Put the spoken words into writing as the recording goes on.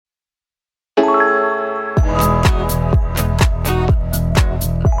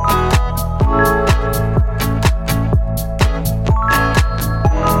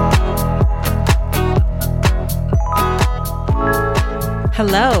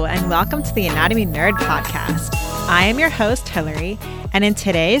Hello, and welcome to the Anatomy Nerd Podcast. I am your host, Hillary, and in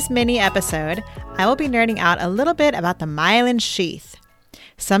today's mini episode, I will be nerding out a little bit about the myelin sheath.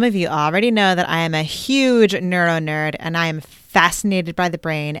 Some of you already know that I am a huge neuro nerd, and I am fascinated by the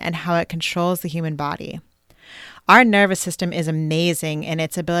brain and how it controls the human body. Our nervous system is amazing in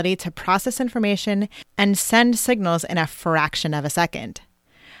its ability to process information and send signals in a fraction of a second.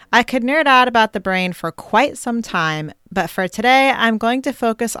 I could nerd out about the brain for quite some time, but for today, I'm going to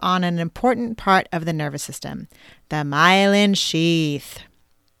focus on an important part of the nervous system, the myelin sheath.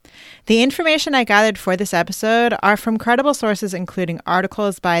 The information I gathered for this episode are from credible sources, including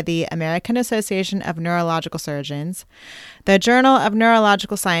articles by the American Association of Neurological Surgeons, the Journal of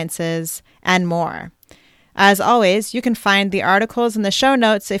Neurological Sciences, and more. As always, you can find the articles in the show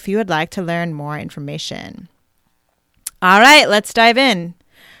notes if you would like to learn more information. All right, let's dive in.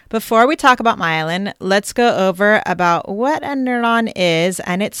 Before we talk about myelin, let's go over about what a neuron is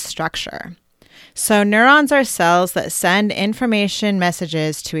and its structure. So neurons are cells that send information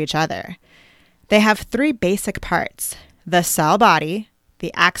messages to each other. They have three basic parts: the cell body,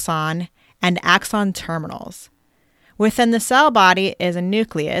 the axon, and axon terminals. Within the cell body is a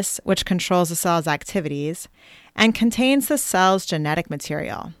nucleus, which controls the cell's activities and contains the cell's genetic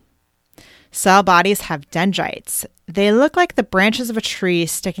material. Cell bodies have dendrites. They look like the branches of a tree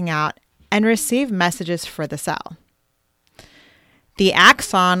sticking out and receive messages for the cell. The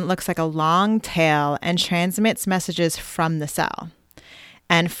axon looks like a long tail and transmits messages from the cell.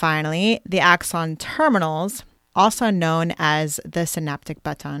 And finally, the axon terminals, also known as the synaptic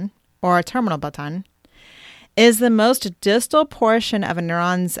button or terminal button, is the most distal portion of a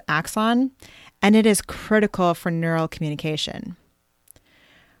neuron's axon, and it is critical for neural communication.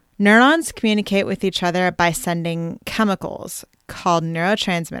 Neurons communicate with each other by sending chemicals called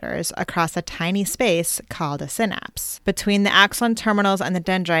neurotransmitters across a tiny space called a synapse between the axon terminals and the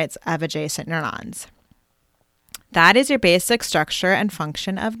dendrites of adjacent neurons. That is your basic structure and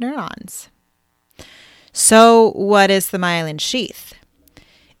function of neurons. So, what is the myelin sheath?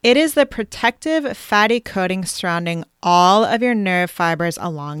 It is the protective fatty coating surrounding all of your nerve fibers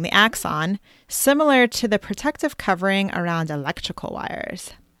along the axon, similar to the protective covering around electrical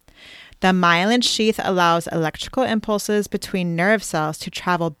wires. The myelin sheath allows electrical impulses between nerve cells to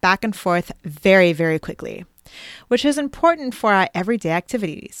travel back and forth very, very quickly, which is important for our everyday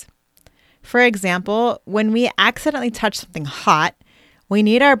activities. For example, when we accidentally touch something hot, we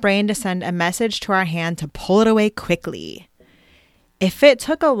need our brain to send a message to our hand to pull it away quickly. If it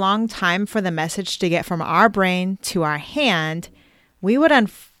took a long time for the message to get from our brain to our hand, we would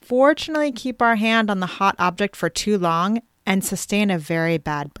unfortunately keep our hand on the hot object for too long and sustain a very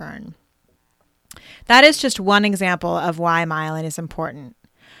bad burn. That is just one example of why myelin is important.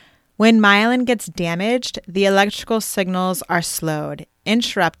 When myelin gets damaged, the electrical signals are slowed,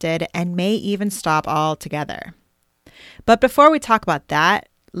 interrupted, and may even stop altogether. But before we talk about that,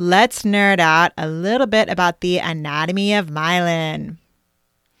 let's nerd out a little bit about the anatomy of myelin.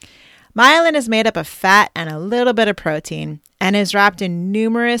 Myelin is made up of fat and a little bit of protein and is wrapped in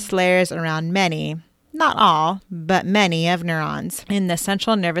numerous layers around many, not all, but many of neurons in the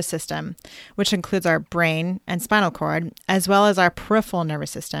central nervous system, which includes our brain and spinal cord, as well as our peripheral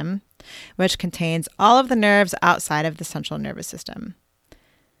nervous system, which contains all of the nerves outside of the central nervous system.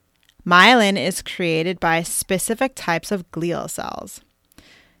 Myelin is created by specific types of glial cells.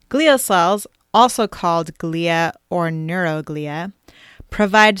 Glial cells, also called glia or neuroglia,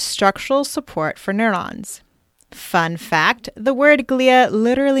 provide structural support for neurons. Fun fact, the word glia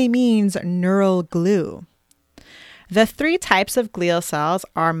literally means neural glue. The three types of glial cells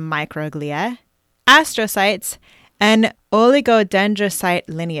are microglia, astrocytes, and oligodendrocyte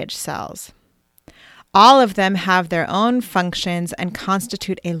lineage cells. All of them have their own functions and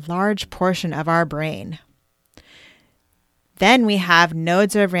constitute a large portion of our brain. Then we have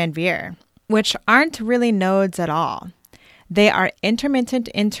nodes of Ranvier, which aren't really nodes at all. They are intermittent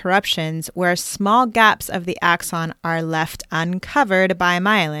interruptions where small gaps of the axon are left uncovered by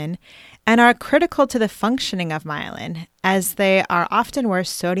myelin and are critical to the functioning of myelin, as they are often where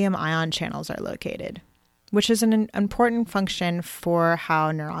sodium ion channels are located, which is an important function for how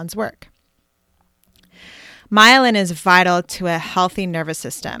neurons work. Myelin is vital to a healthy nervous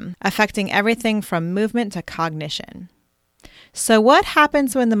system, affecting everything from movement to cognition. So what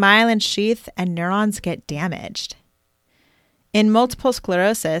happens when the myelin sheath and neurons get damaged? In multiple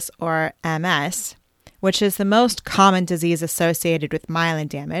sclerosis, or MS, which is the most common disease associated with myelin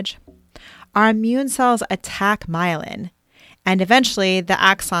damage, our immune cells attack myelin, and eventually the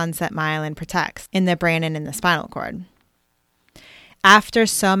axons that myelin protects in the brain and in the spinal cord. After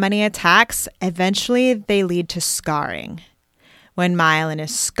so many attacks, eventually they lead to scarring. When myelin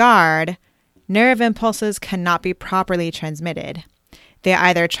is scarred, nerve impulses cannot be properly transmitted. They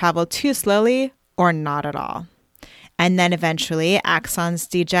either travel too slowly or not at all. And then eventually axons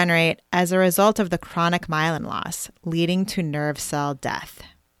degenerate as a result of the chronic myelin loss, leading to nerve cell death.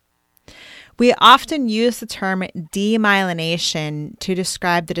 We often use the term demyelination to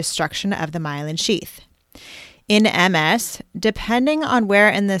describe the destruction of the myelin sheath. In MS, depending on where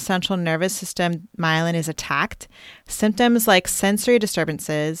in the central nervous system myelin is attacked, symptoms like sensory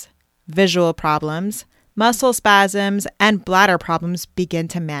disturbances, visual problems, muscle spasms, and bladder problems begin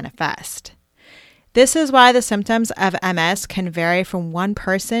to manifest. This is why the symptoms of MS can vary from one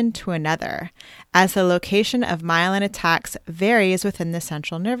person to another, as the location of myelin attacks varies within the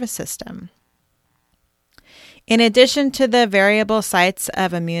central nervous system. In addition to the variable sites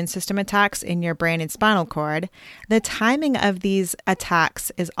of immune system attacks in your brain and spinal cord, the timing of these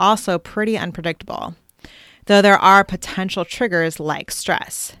attacks is also pretty unpredictable, though there are potential triggers like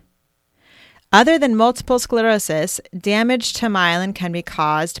stress. Other than multiple sclerosis, damage to myelin can be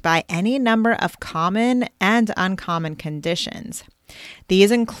caused by any number of common and uncommon conditions.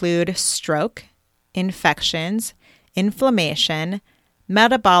 These include stroke, infections, inflammation,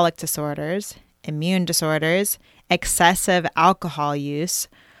 metabolic disorders, immune disorders, excessive alcohol use,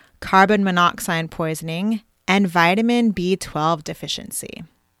 carbon monoxide poisoning, and vitamin B12 deficiency.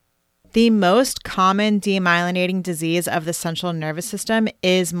 The most common demyelinating disease of the central nervous system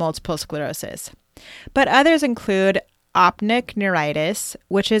is multiple sclerosis, but others include optic neuritis,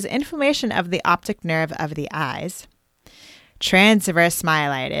 which is inflammation of the optic nerve of the eyes, transverse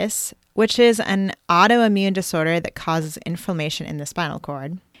myelitis, which is an autoimmune disorder that causes inflammation in the spinal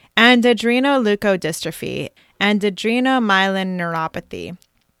cord, and adrenoleukodystrophy and adrenomyelin neuropathy,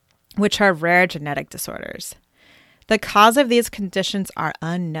 which are rare genetic disorders. The cause of these conditions are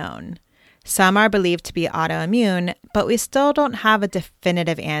unknown. Some are believed to be autoimmune, but we still don't have a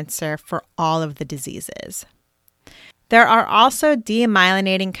definitive answer for all of the diseases. There are also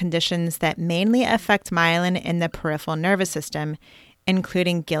demyelinating conditions that mainly affect myelin in the peripheral nervous system,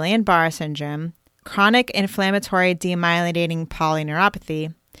 including Guillain-Barré syndrome, chronic inflammatory demyelinating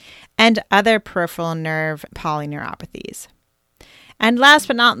polyneuropathy, and other peripheral nerve polyneuropathies. And last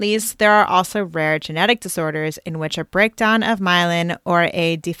but not least, there are also rare genetic disorders in which a breakdown of myelin or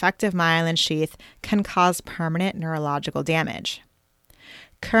a defective myelin sheath can cause permanent neurological damage.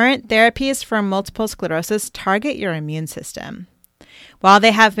 Current therapies for multiple sclerosis target your immune system. While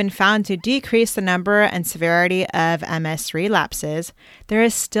they have been found to decrease the number and severity of MS relapses, there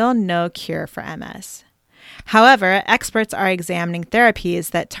is still no cure for MS. However, experts are examining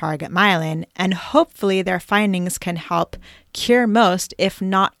therapies that target myelin, and hopefully their findings can help cure most, if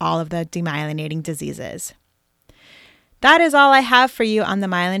not all, of the demyelinating diseases. That is all I have for you on the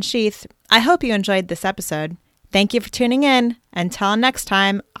myelin sheath. I hope you enjoyed this episode. Thank you for tuning in. Until next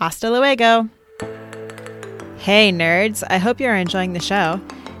time, hasta luego. Hey nerds, I hope you're enjoying the show.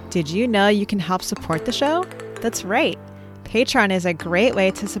 Did you know you can help support the show? That's right. Patreon is a great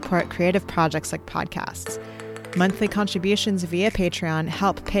way to support creative projects like podcasts. Monthly contributions via Patreon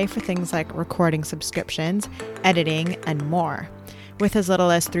help pay for things like recording subscriptions, editing, and more. With as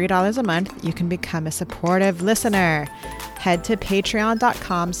little as $3 a month, you can become a supportive listener. Head to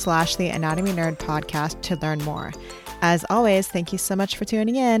patreon.com/The Anatomy Nerd Podcast to learn more. As always, thank you so much for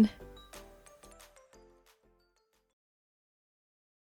tuning in.